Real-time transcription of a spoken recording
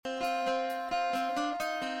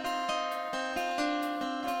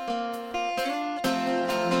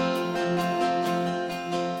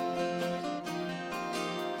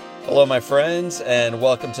Hello, my friends, and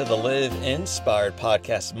welcome to the Live Inspired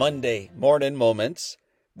Podcast Monday Morning Moments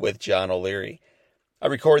with John O'Leary. I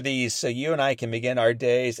record these so you and I can begin our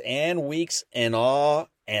days and weeks in awe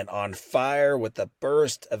and on fire with a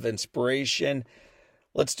burst of inspiration.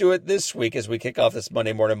 Let's do it this week as we kick off this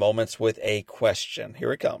Monday Morning Moments with a question.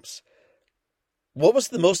 Here it comes. What was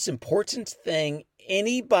the most important thing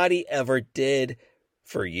anybody ever did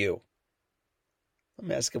for you? Let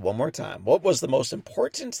me ask it one more time. What was the most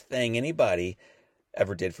important thing anybody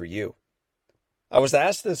ever did for you? I was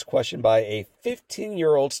asked this question by a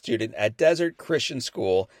 15-year-old student at Desert Christian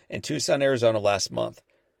School in Tucson, Arizona last month.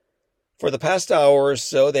 For the past hour or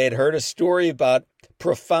so, they had heard a story about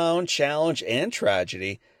profound challenge and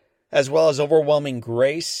tragedy, as well as overwhelming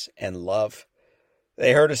grace and love.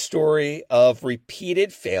 They heard a story of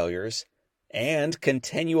repeated failures and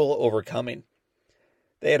continual overcoming.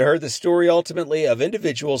 They had heard the story ultimately of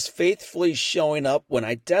individuals faithfully showing up when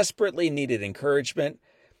I desperately needed encouragement,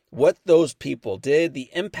 what those people did,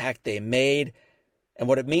 the impact they made, and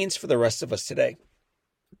what it means for the rest of us today.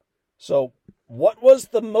 So, what was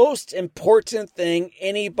the most important thing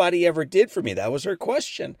anybody ever did for me? That was her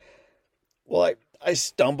question. Well, I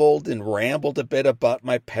stumbled and rambled a bit about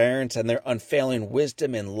my parents and their unfailing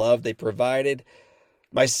wisdom and love they provided,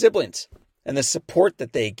 my siblings and the support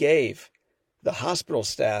that they gave, the hospital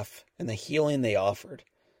staff and the healing they offered,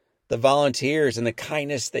 the volunteers and the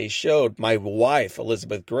kindness they showed, my wife,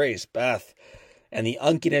 Elizabeth Grace, Beth, and the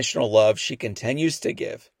unconditional love she continues to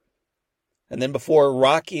give. And then before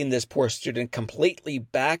rocking this poor student completely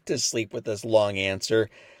back to sleep with this long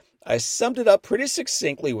answer, I summed it up pretty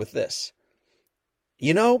succinctly with this.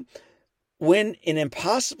 You know, when an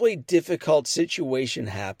impossibly difficult situation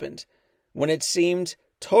happened, when it seemed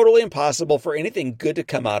totally impossible for anything good to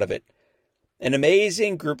come out of it, an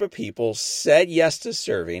amazing group of people said yes to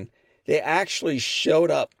serving. They actually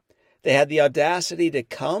showed up. They had the audacity to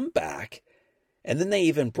come back, and then they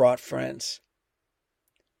even brought friends.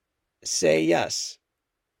 Say yes.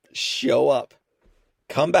 Show up.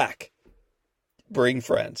 Come back. Bring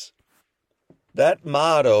friends. That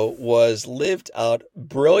motto was lived out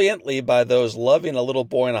brilliantly by those loving a little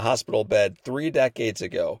boy in a hospital bed 3 decades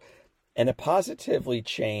ago, and it positively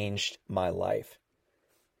changed my life.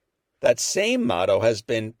 That same motto has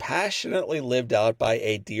been passionately lived out by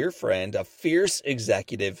a dear friend, a fierce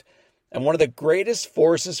executive, and one of the greatest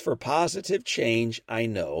forces for positive change I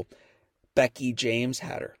know, Becky James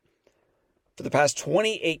Hatter. For the past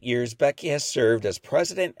 28 years, Becky has served as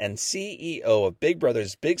president and CEO of Big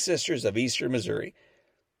Brothers Big Sisters of Eastern Missouri.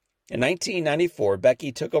 In 1994,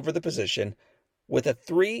 Becky took over the position with a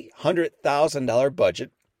 $300,000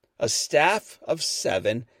 budget, a staff of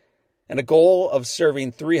 7, and a goal of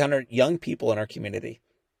serving 300 young people in our community.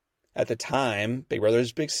 At the time, Big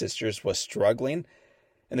Brothers Big Sisters was struggling,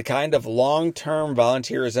 and the kind of long-term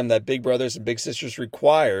volunteerism that Big Brothers and Big Sisters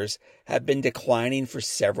requires had been declining for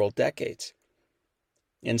several decades.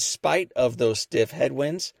 In spite of those stiff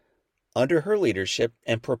headwinds, under her leadership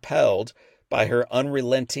and propelled by her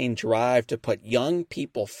unrelenting drive to put young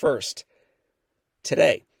people first,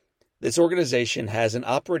 today, this organization has an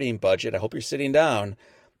operating budget, I hope you're sitting down,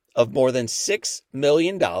 of more than $6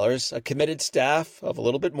 million, a committed staff of a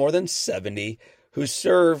little bit more than 70, who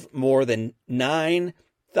serve more than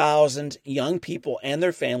 9,000 young people and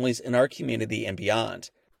their families in our community and beyond.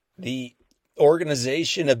 The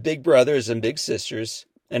organization of Big Brothers and Big Sisters,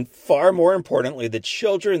 and far more importantly, the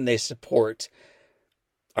children they support,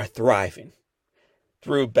 are thriving.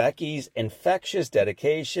 Through Becky's infectious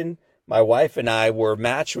dedication, my wife and I were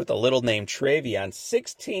matched with a little named Travion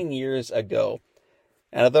 16 years ago.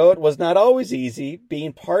 And although it was not always easy,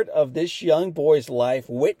 being part of this young boy's life,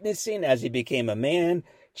 witnessing as he became a man,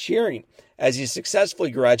 cheering as he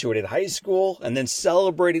successfully graduated high school, and then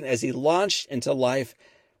celebrating as he launched into life,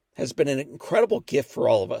 has been an incredible gift for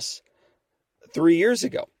all of us. 3 years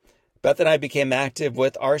ago, Beth and I became active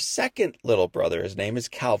with our second little brother. His name is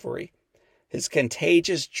Calvary. His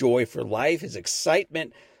contagious joy for life, his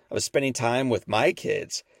excitement of spending time with my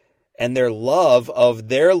kids, and their love of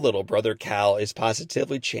their little brother, Cal, is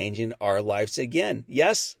positively changing our lives again.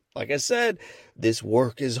 Yes, like I said, this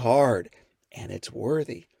work is hard, and it's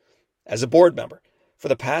worthy. As a board member, for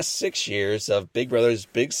the past 6 years of Big Brothers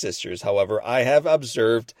Big Sisters, however, I have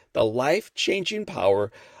observed the life-changing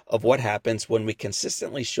power of what happens when we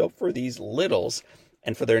consistently show up for these littles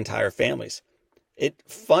and for their entire families. It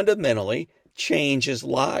fundamentally changes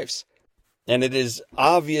lives. And it is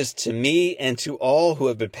obvious to me and to all who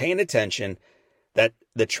have been paying attention that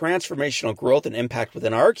the transformational growth and impact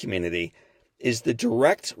within our community is the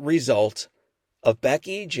direct result of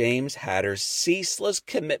Becky James Hatter's ceaseless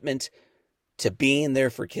commitment to being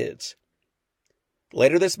there for kids.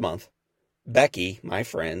 Later this month, Becky, my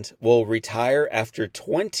friend, will retire after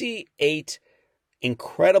 28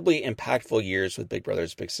 incredibly impactful years with Big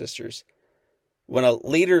Brothers Big Sisters. When a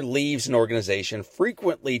leader leaves an organization,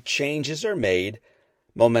 frequently changes are made,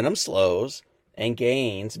 momentum slows, and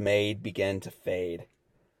gains made begin to fade.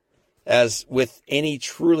 As with any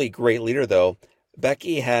truly great leader, though,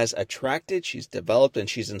 Becky has attracted, she's developed, and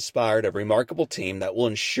she's inspired a remarkable team that will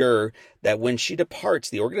ensure that when she departs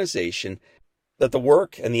the organization, that the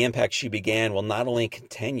work and the impact she began will not only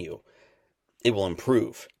continue, it will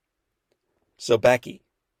improve. So, Becky,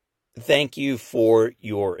 thank you for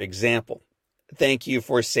your example. Thank you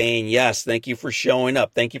for saying yes. Thank you for showing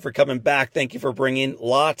up. Thank you for coming back. Thank you for bringing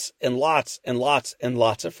lots and lots and lots and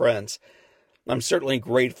lots of friends. I'm certainly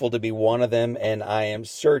grateful to be one of them, and I am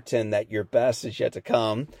certain that your best is yet to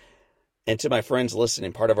come. And to my friends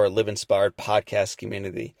listening, part of our Live Inspired podcast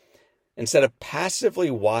community, instead of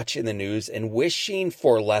passively watching the news and wishing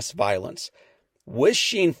for less violence,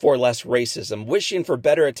 wishing for less racism, wishing for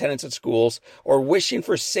better attendance at schools, or wishing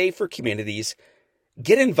for safer communities,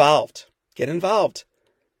 get involved. Get involved.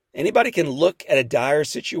 Anybody can look at a dire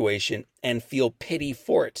situation and feel pity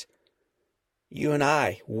for it. You and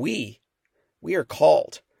I, we are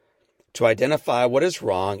called to identify what is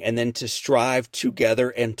wrong and then to strive together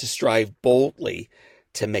and to strive boldly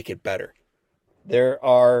to make it better. There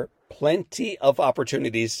are plenty of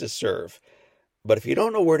opportunities to serve, but if you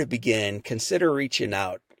don't know where to begin, consider reaching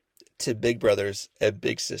out to Big Brothers and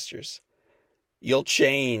Big Sisters. You'll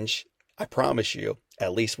change, I promise you,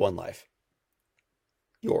 at least one life.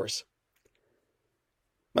 Yours.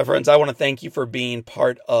 My friends, I want to thank you for being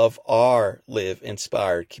part of our Live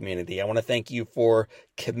Inspired community. I want to thank you for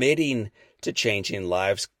committing to changing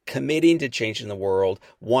lives, committing to changing the world,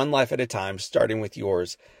 one life at a time, starting with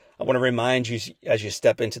yours. I want to remind you as you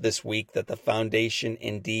step into this week that the foundation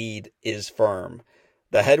indeed is firm.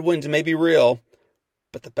 The headwinds may be real,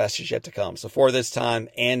 but the best is yet to come. So for this time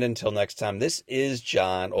and until next time, this is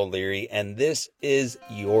John O'Leary, and this is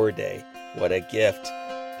your day. What a gift.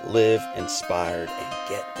 Live inspired and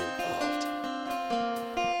get inspired.